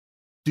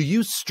Do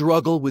you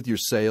struggle with your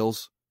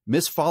sales?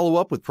 Miss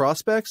follow-up with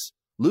prospects?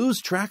 Lose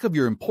track of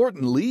your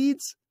important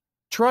leads?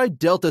 Try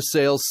Delta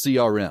Sales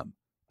CRM,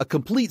 a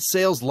complete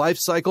sales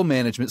lifecycle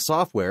management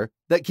software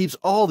that keeps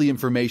all the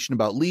information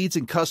about leads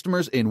and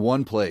customers in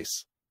one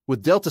place.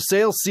 With Delta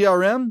Sales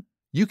CRM,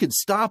 you can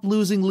stop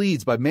losing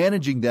leads by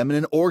managing them in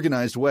an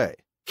organized way.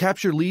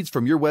 Capture leads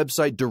from your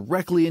website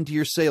directly into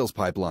your sales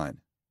pipeline.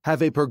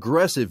 Have a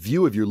progressive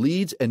view of your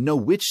leads and know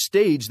which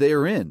stage they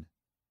are in.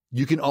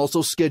 You can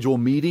also schedule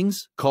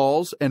meetings,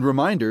 calls, and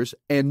reminders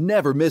and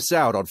never miss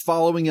out on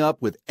following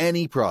up with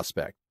any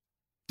prospect.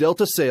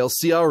 Delta Sales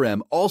CRM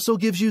also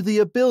gives you the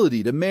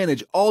ability to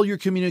manage all your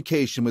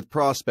communication with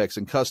prospects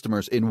and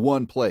customers in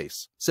one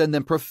place, send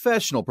them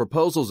professional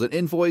proposals and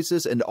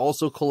invoices, and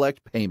also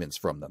collect payments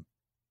from them.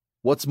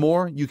 What's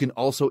more, you can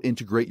also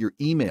integrate your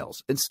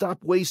emails and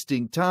stop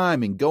wasting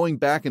time and going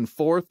back and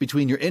forth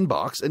between your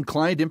inbox and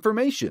client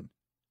information.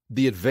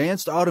 The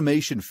advanced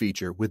automation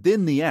feature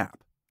within the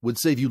app would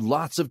save you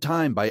lots of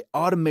time by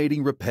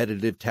automating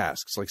repetitive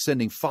tasks like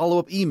sending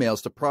follow-up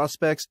emails to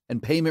prospects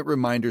and payment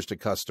reminders to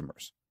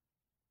customers.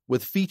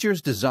 With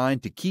features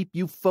designed to keep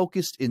you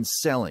focused in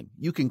selling,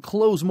 you can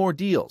close more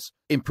deals,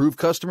 improve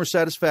customer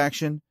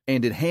satisfaction,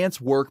 and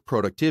enhance work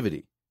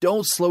productivity.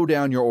 Don't slow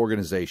down your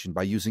organization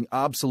by using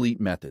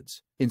obsolete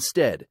methods.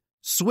 Instead,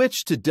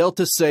 switch to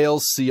Delta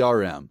Sales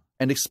CRM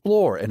and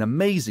explore an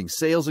amazing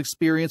sales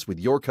experience with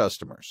your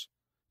customers.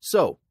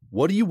 So,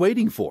 what are you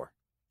waiting for?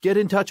 Get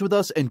in touch with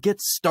us and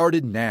get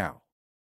started now.